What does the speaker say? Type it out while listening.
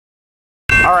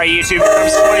All right, YouTube, here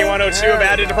comes 2102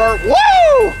 about to depart. Woo!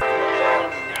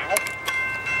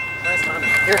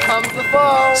 Here comes the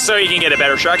foam. So you can get a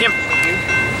better shot, Kim. Woo!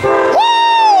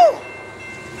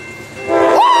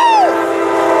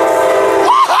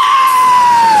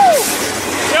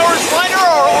 Silver Slender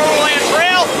or Overland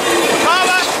Trail,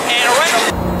 Kava, and a rental.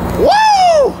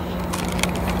 Woo!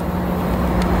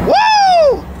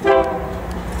 Woo!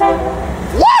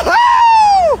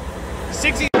 Woohoo!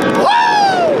 60. Woo!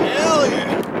 Hell yeah!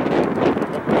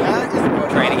 That is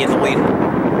what Trying to get the lead.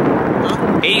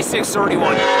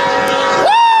 8631. Woo!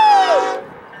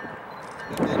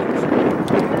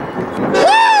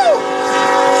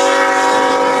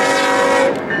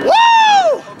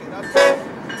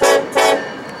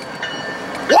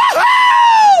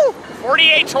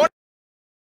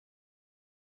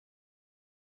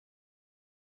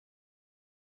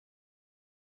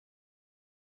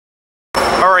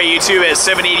 Alright, YouTube, as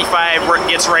 785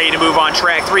 gets ready to move on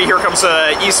track 3, here comes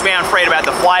eastbound freight about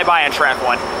to fly by on track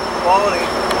 1. quality.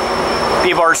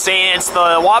 People are saying it's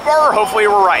the watt bar. Hopefully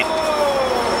we're right.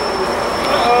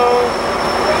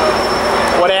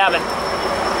 What happened?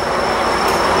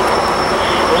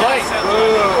 Light.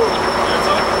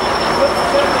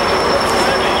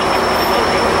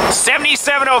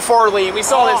 7704 lead. We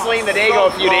saw this lead the Dago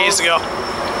a few days ago.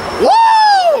 Woo!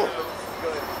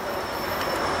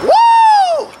 Woo!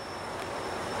 Woo!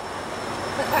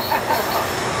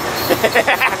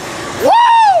 Woo!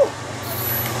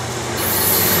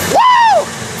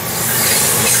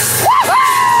 Woohoo!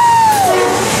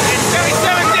 It's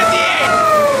 7758.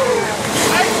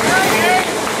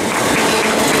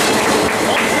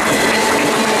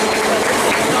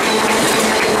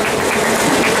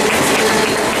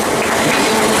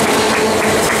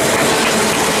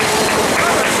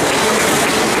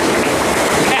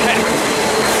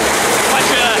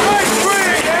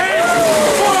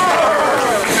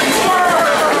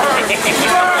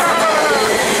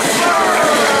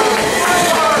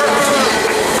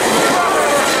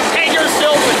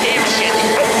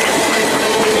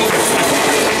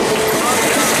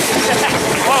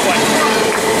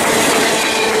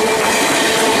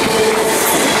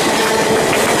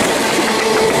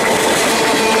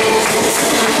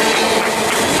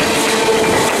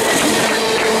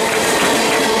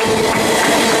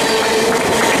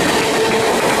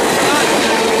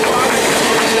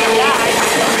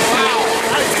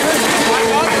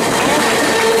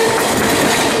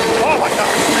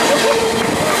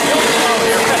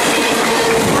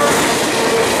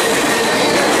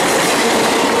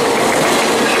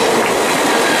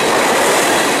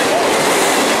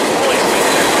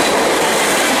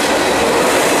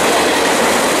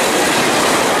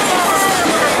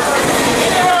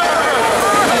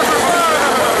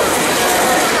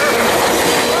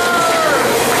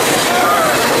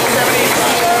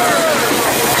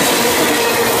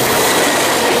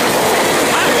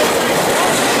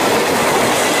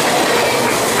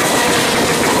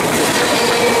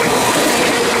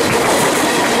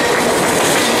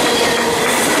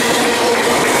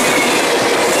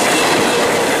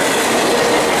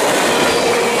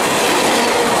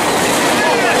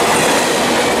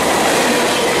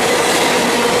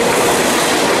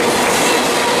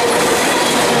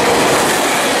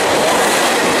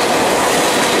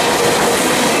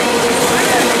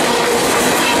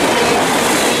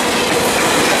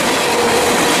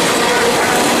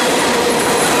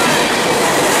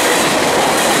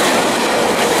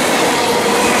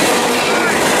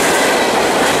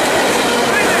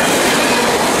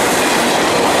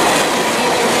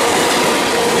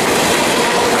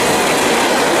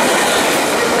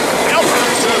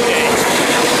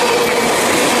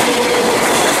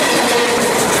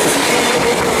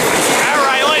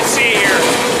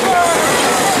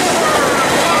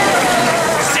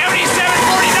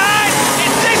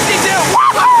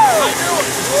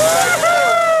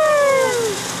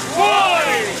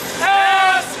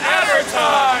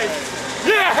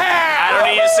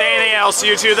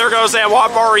 YouTube, there goes that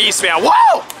watt bar eastbound.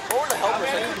 Whoa!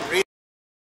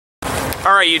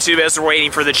 Alright, YouTube, as we're waiting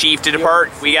for the chief to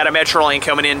depart, we got a Metro lane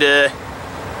coming into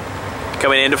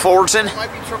Fullerton. It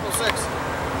might be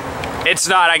 666. It's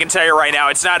not, I can tell you right now.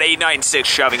 It's not 896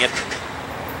 shoving it.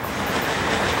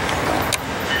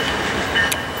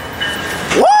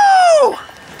 Woo!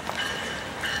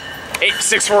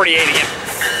 648 again.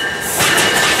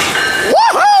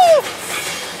 Woohoo!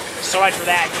 So much for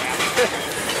that.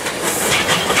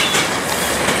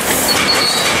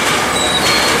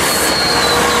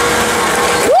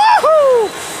 Woohoo!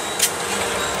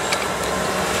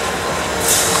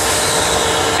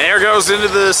 And there goes into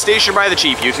the station by the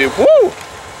chief, YouTube. Woo!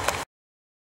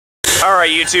 Alright. right,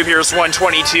 YouTube, here's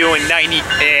 122 and 90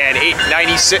 and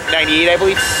 96, 98, I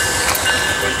believe.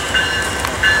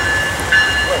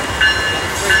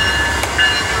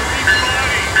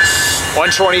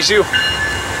 $122.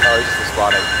 Oh, he's just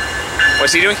spotting.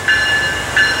 What's he doing?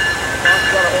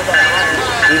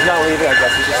 He's not leaving, I guess.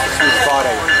 He's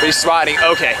spotting. He's spotting.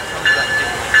 Okay.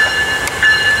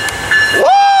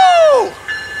 Woo!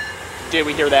 Did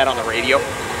we hear that on the radio?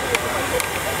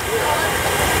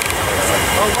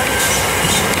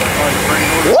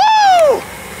 Woo!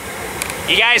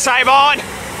 You guys eyeballing?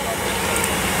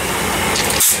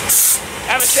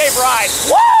 Have a safe ride.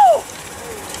 Woo!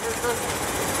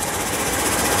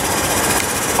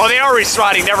 Oh, they are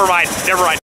respawning. Never mind. Never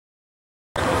mind.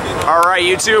 All right,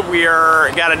 YouTube, we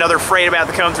got another freight about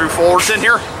to come through Fullerton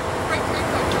here.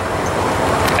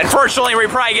 Unfortunately, we're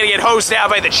probably gonna get hosed out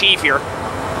by the chief here.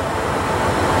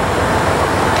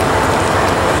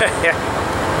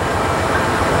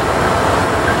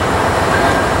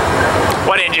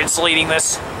 What engine's leading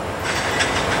this?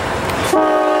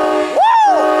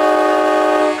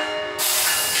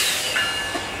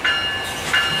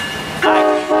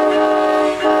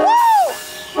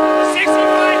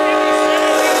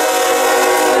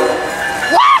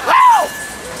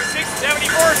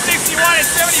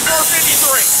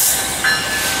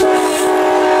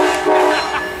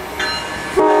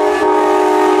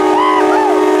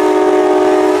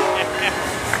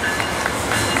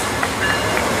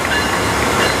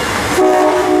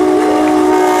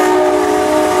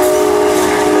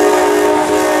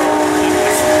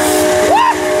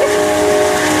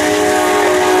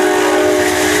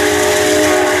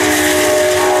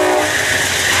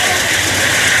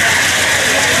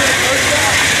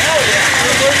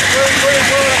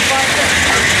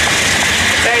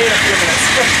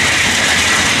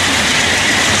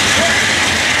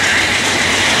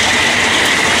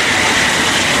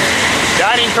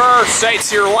 Dining car,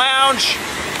 sightseer lounge,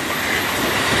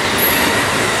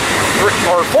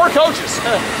 or 4 coaches.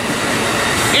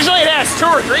 Usually it has 2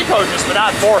 or 3 coaches, but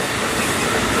not 4.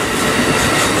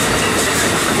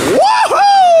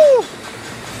 Woohoo!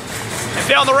 And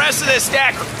down the rest of this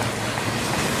stacker.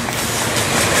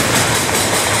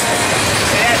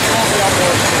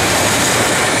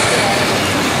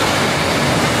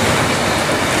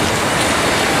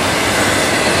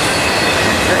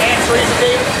 Your hands freezing,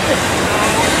 David?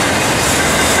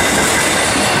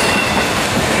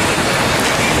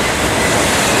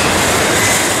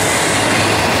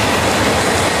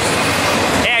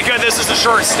 Yeah, good, this is a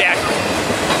short stack.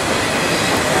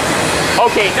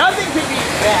 Okay, nothing could be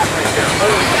that right there.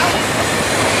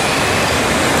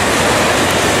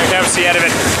 Here comes the end of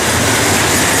it.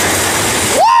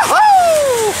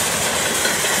 Woohoo!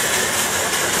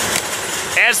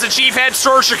 As the chief heads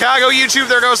towards Chicago, YouTube,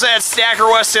 there goes that stacker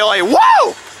west to LA.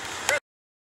 Woo!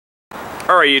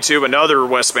 Alright, YouTube, another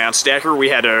westbound stacker. We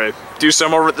had to do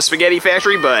some over at the spaghetti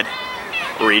factory, but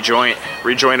rejoin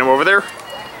them over there.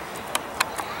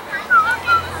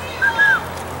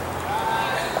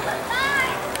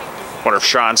 Wonder if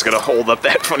Sean's gonna hold up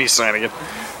that funny sign again.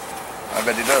 I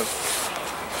bet he does.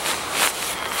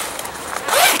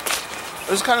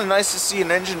 It was kind of nice to see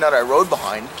an engine that I rode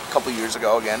behind a couple years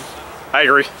ago again. I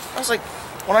agree. I was like,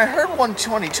 when I heard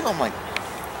 122, I'm like,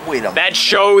 wait a minute. That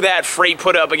show that freight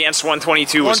put up against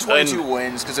 122 was 122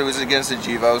 wins because it was against the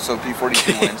Gevo, so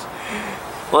P42 wins.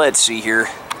 Let's see here.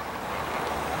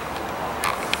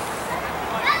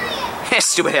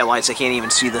 Stupid headlights, I can't even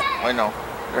see the... I know.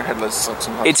 Their headlights suck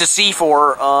sometimes. It's a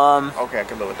C4, Okay, I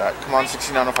can live with that. Come on,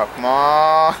 6905, come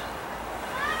on.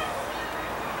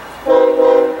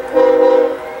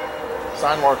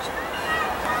 Sign works.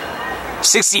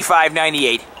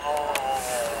 6598.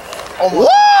 Oh,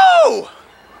 Woo!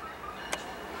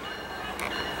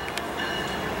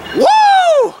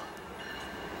 Woo!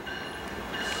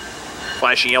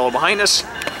 Flashing yellow behind us.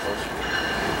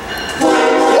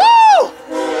 Woo!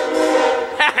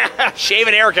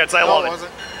 Shaving haircuts, I love it it.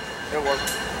 wasn't. It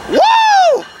wasn't.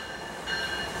 Woo!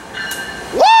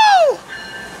 Woo!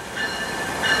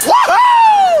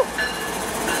 Woohoo!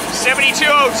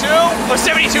 7202, or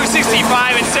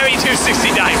 7265 and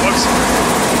 7269. Whoops.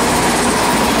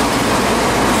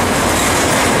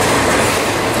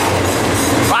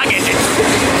 Fog engine.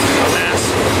 Dumbass.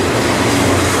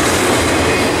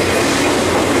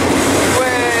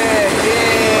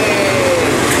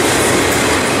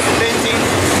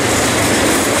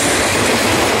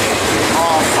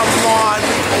 Oh, come on.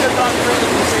 You're not really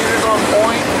considered on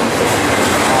point.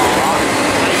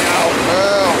 I know.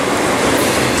 Oh.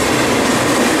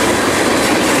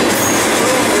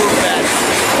 Move that.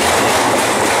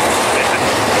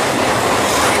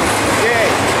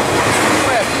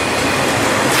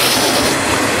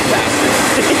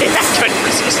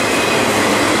 Jesus.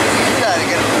 We gotta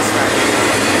get him this time.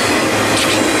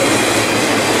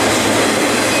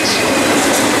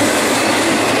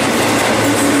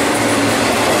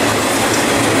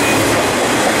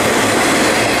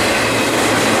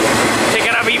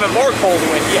 Picking up even more cold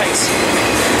wind, yikes.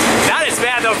 Not as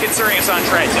bad though, considering it's on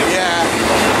tread too. Yeah.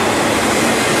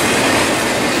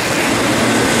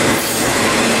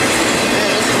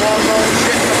 Long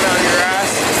shit coming out of your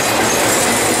ass.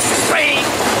 Rain!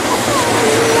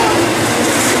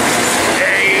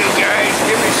 Hey, you guys,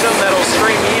 give me something that'll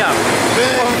straighten me up.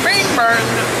 Rain burn.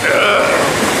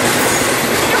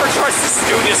 You ever trust this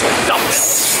dude just with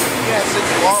dumbbells? Yes,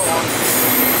 it's a long one.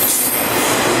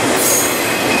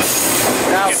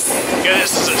 Now, Yeah,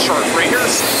 this is a short free.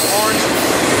 Here's orange.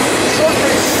 Short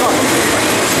pretty stuff.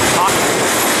 hot.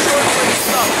 Short pretty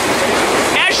stuff.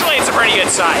 Actually, it's a pretty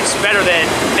good size. Better than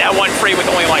that one free with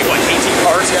only like, what, 18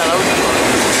 cars? Yeah, that was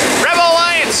Rebel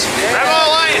Alliance! Yeah. Rebel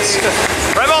Alliance!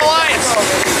 Rebel Alliance!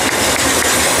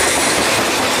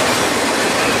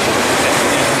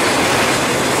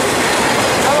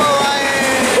 Hello,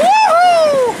 Lion.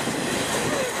 Woohoo!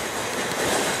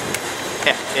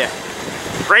 Yeah, yeah.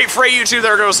 Great freight, YouTube.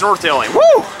 There goes North Dilling.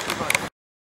 Woo!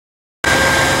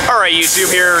 Alright,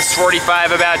 YouTube, here's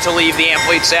 45 about to leave the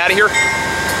athletes out of here.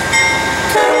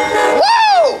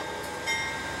 Woo!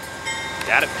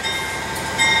 Got it.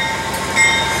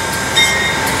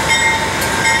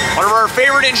 One of our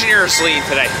favorite engineers leading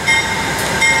today.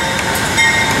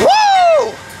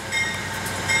 Woo!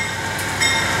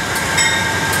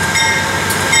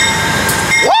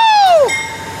 Woo!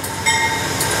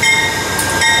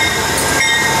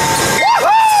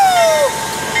 Woohoo!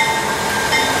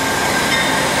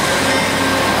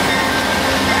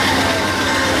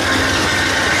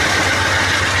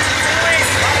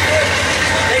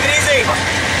 Take it easy.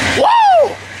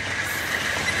 Woo!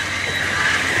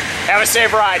 Have a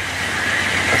safe ride.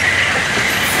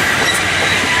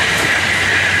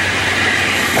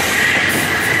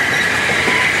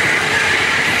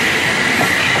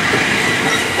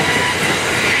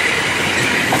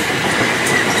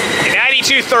 In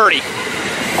 9230.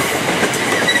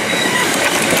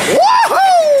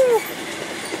 Woohoo!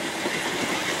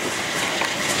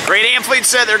 Great Amfleet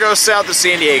set. There goes south to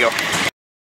San Diego.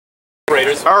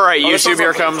 All right, YouTube.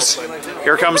 Here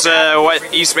comes what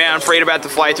eastbound freight about to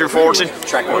fly through Fullerton.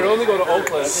 Track one.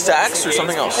 Stacks or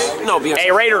something else? No, BNSF.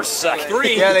 Hey, Raiders suck.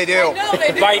 Yeah, they do.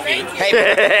 Bite me.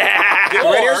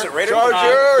 Raiders.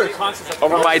 Chargers!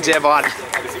 Over my dead body.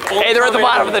 Hey, they're at the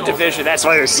bottom of the division. That's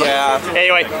why they're suck. Yeah.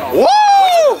 Anyway, Woo!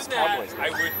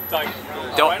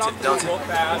 Don't.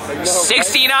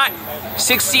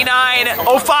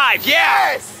 69:05. Yeah.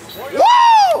 Yes! Woo!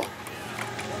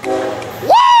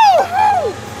 Woo!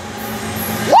 Woo!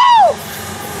 Woo!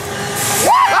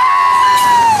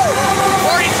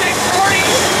 46, 40,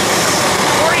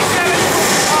 47.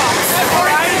 That's all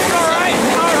right. It's all right.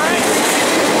 All right.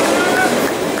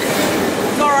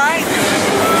 It's all right.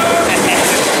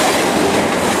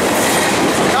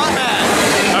 Not mad.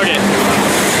 Okay.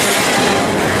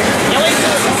 At least it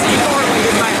doesn't seem normally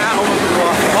in my hat over the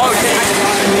wall. Oh,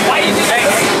 why do you think that?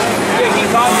 He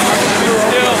thought you were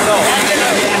still no.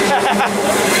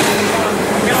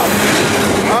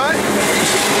 Hunt?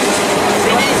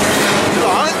 You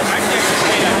hunt?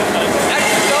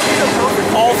 That'd be the perfect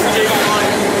call for Jake on.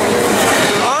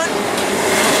 Hunt?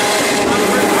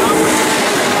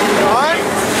 Hunt?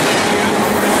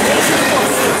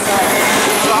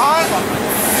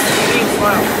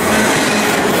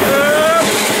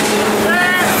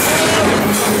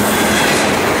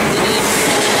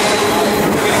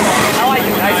 I like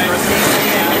you guys.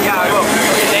 Yeah, I will.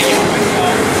 Okay, thank you.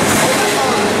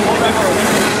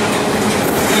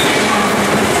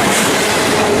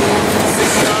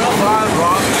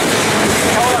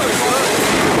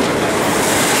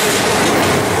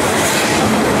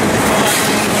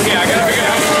 Okay, I gotta figure it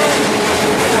out.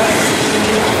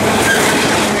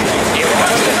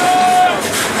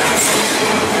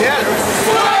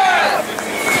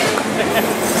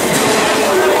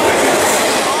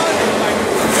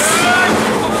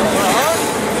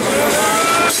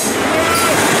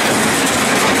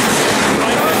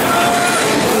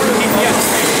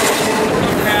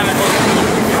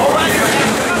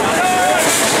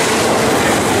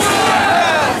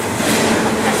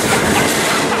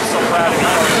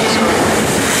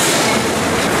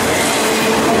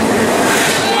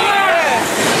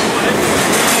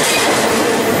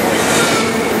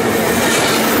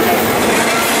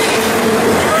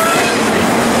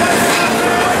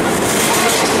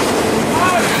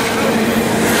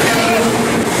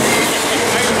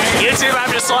 YouTube,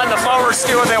 I'm just letting the forwards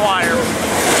do what they want here.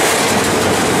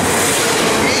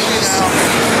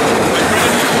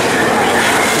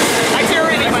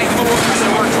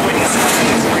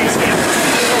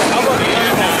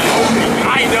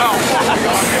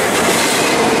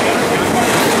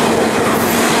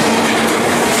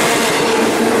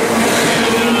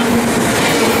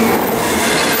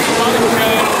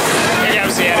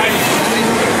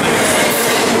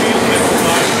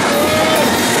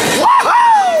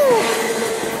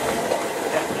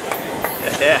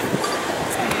 Yeah.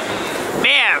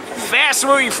 Man, fast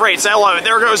moving freights. I love it.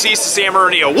 There goes east of San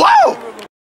Bernardino. Whoa!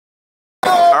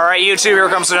 All right, YouTube, here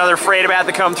comes another freight about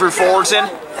to come through Fullerton.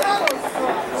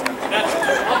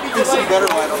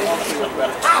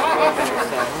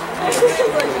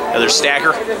 Another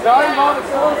stacker.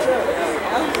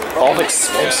 All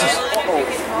explosives.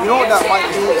 You know what that might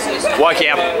be? What,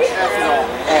 Cam?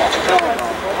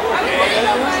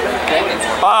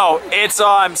 Oh, it's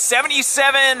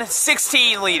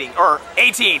 77-16 leading, or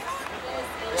 18.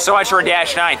 So much for a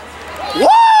dash 9.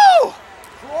 Whoa!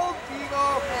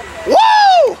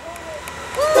 Whoa!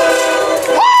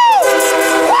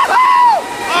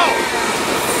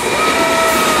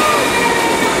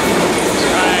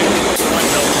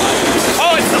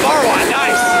 Oh, it's the bar one.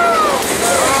 Nice.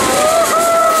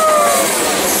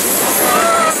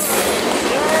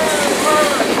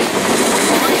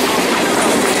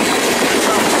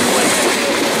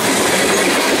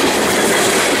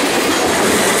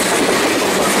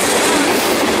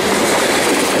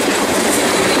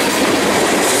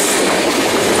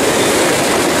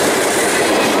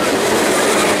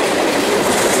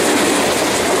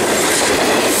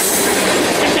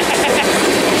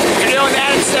 You're doing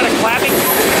that instead of clapping?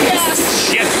 Yes.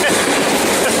 Shit.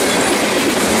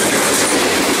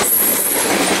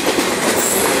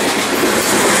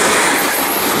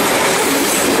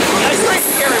 Nice race,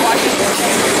 Gary. Watch it.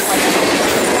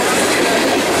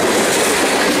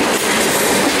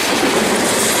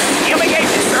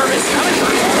 Fumigation service coming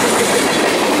through.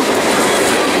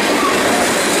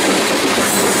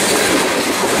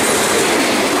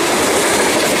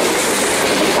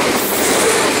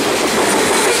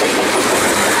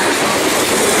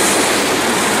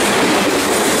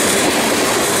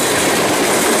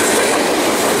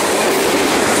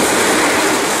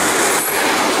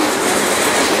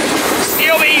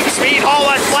 Steel beam speed haul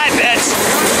on flatbeds.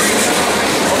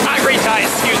 Concrete ties,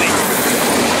 excuse me.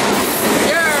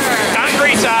 Yeah.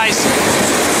 Concrete ties.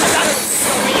 I thought it was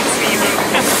steel beam speed.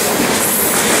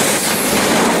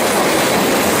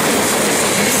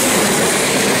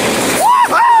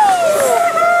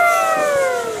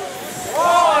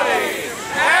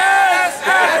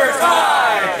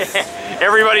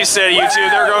 Everybody said YouTube,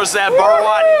 there goes that bar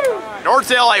lot. North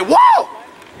LA, whoa!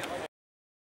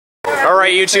 All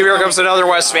right, YouTube, here comes another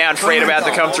westbound freight about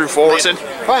to come through Fullerton.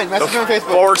 Fine, message on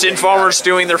Facebook. Fullerton foamers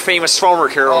doing their famous foamer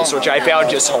carols, which I found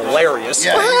just hilarious.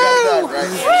 Yeah, you got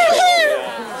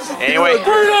that right. Anyway.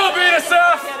 Burn up,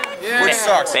 BNSF! Yeah. Which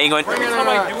sucks. Penguin.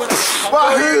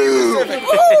 Wahoo!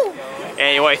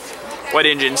 Anyway, what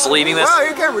engine's leading this? Wow,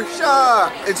 your camera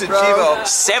shot. It's a Chivo.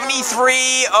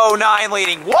 7309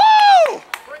 leading. Woo!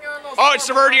 Oh, it's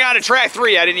diverging onto track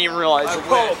 3. I didn't even realize.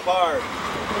 Pull apart.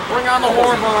 Bring on the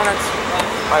horn bonnets.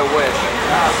 I wish.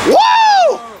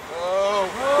 Woo!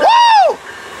 Woo!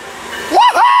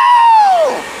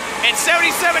 Woohoo! And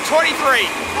 7723.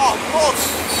 Oh, close.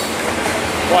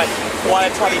 What?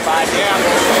 125? Yeah.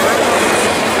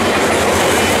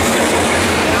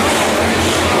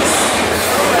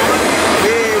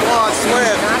 B1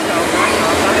 Swift.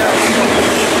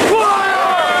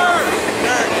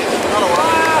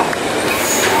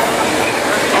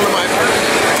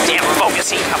 Damn,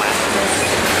 focusing, come on.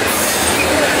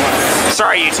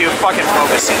 Sorry, YouTube, fucking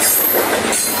focusing.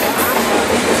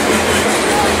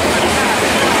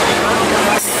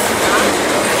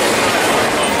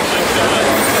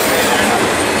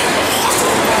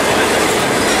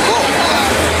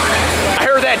 I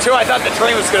heard that too. I thought the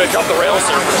train was going to jump the rails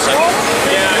there for a second.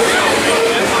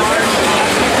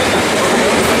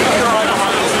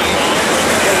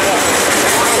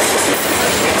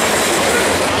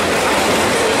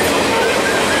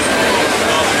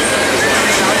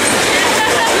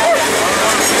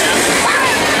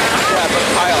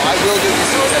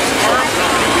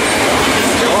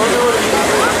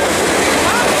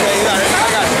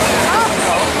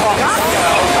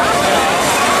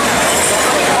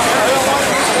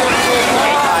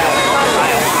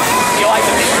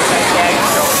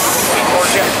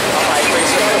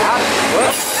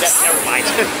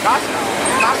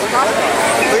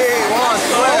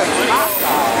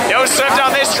 No Swift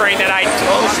on this train that I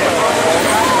told you.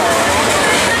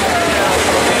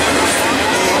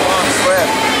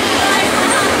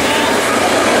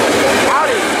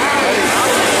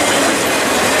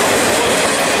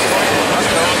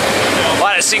 A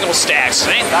lot of single stacks,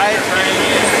 ain't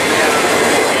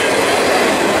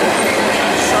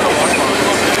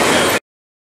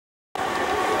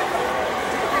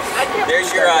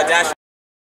There's your dash.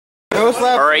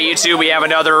 Alright, YouTube, we have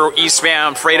another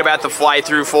eastbound freight about to fly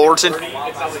through Fullerton.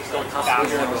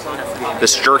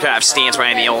 This jerk off stands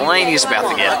behind the line he's about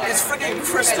to get. It's freaking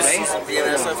Christmas season,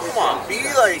 BNSF. Come on, be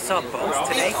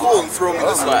cool and throw me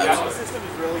the slabs.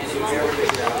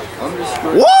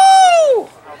 Woo!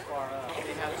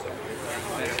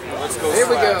 Let's go. Here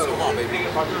we go. Come on, baby.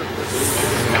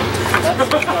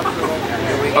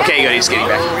 Okay, good, he's getting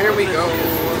back. Here we go.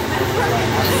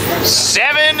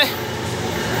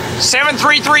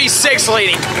 7336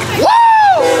 leading. Woo!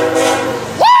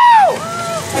 Woo!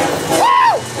 Woo! Woo!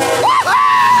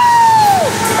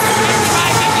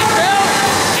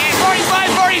 And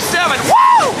 4547. Woo!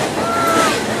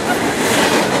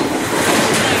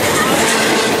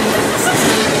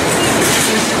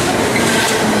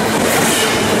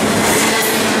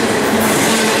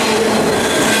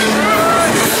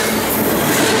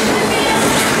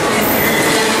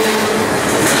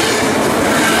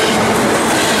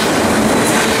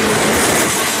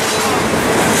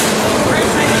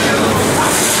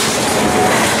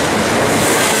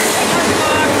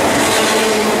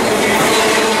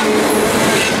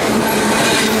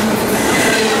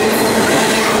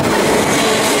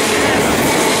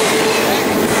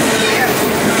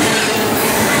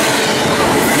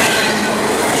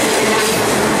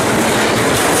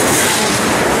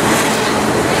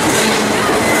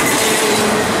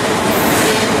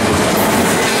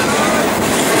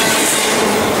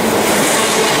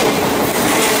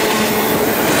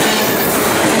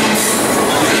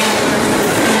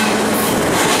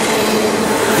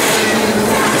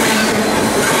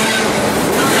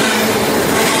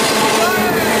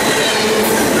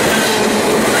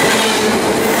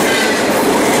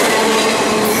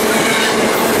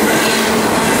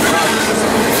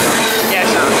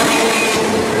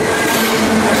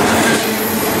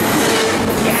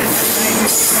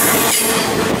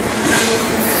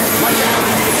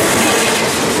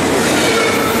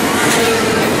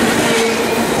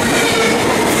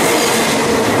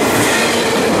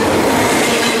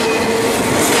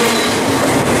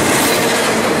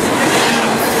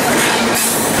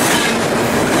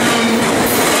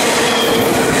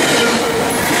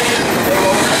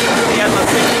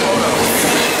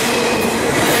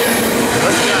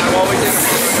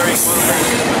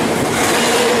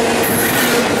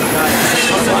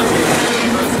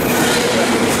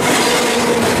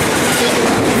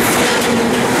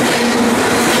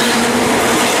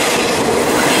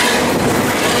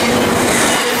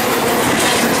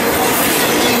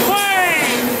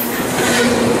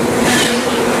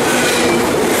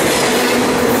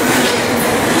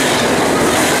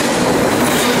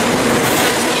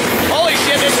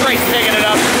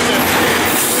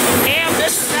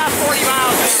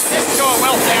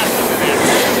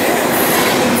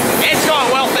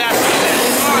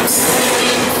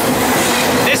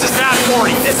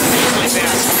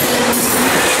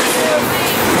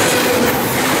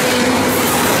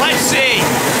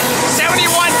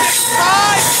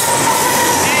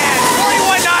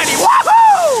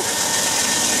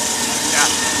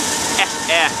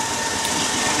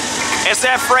 As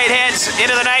that freight heads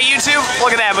into the night, YouTube,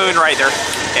 look at that moon right there.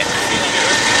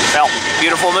 Well,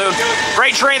 beautiful moon.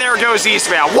 Great train there goes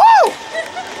eastbound. Woo!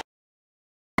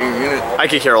 I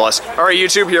could care less. All right,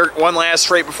 YouTube, here, one last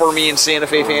freight before me and Santa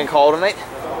Fe fan call tonight.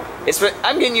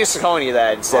 I'm getting used to calling you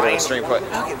that instead of Extreme Put.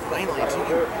 Okay, finally, it took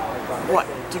you, what?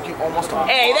 It took you almost a month.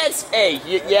 Hey,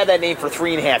 you had that name for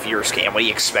 3.5 years, Cam. What do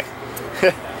you expect?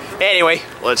 Anyway,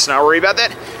 let's not worry about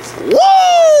that.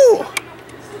 Woo!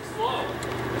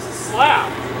 This is slab.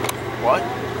 What?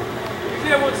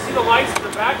 Usually I want to see the lights in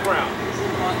the background.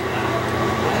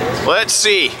 Let's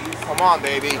see. Come on,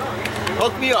 baby.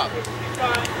 Hook me up.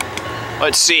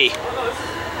 Let's see.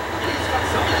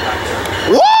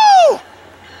 Woo!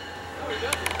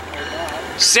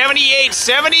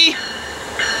 7870.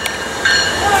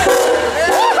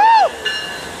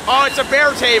 Oh, it's a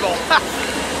bear table.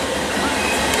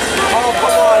 Oh,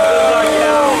 come on,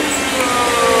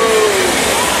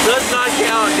 does not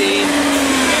count, Dean.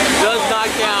 Does not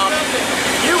count.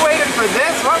 You waited for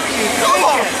this? What were you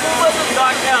thinking? Does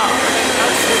not count.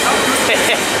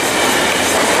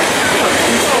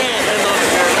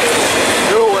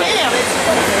 Do it. Damn it.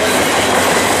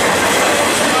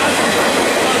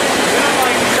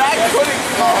 That couldn't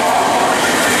go.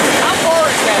 How far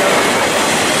is that?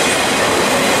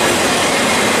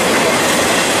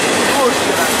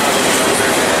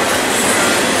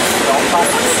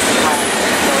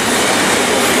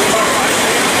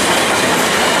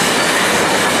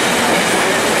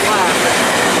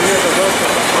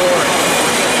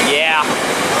 Yeah.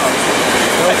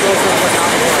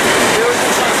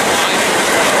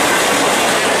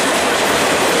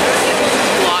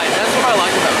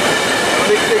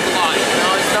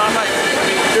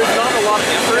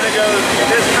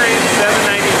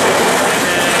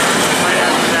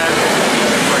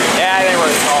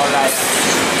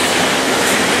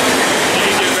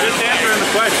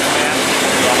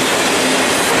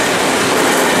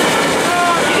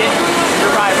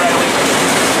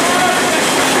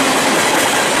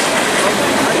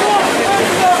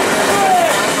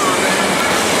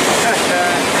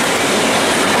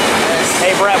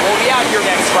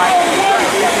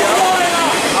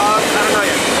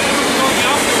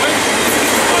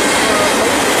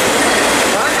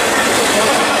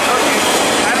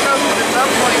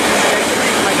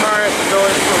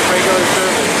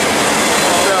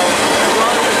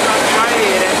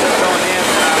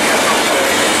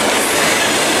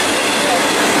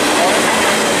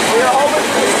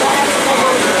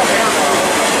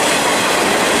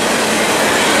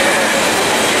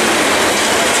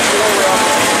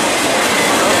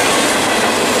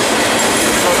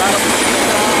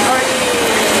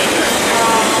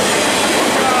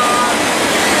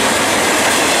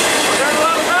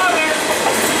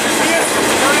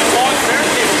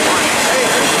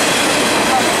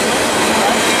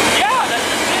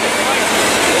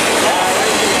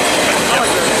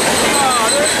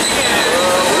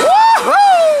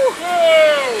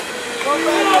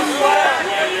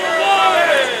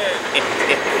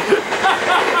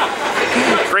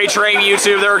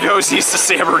 YouTube, there goes east to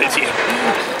San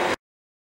Bernardino.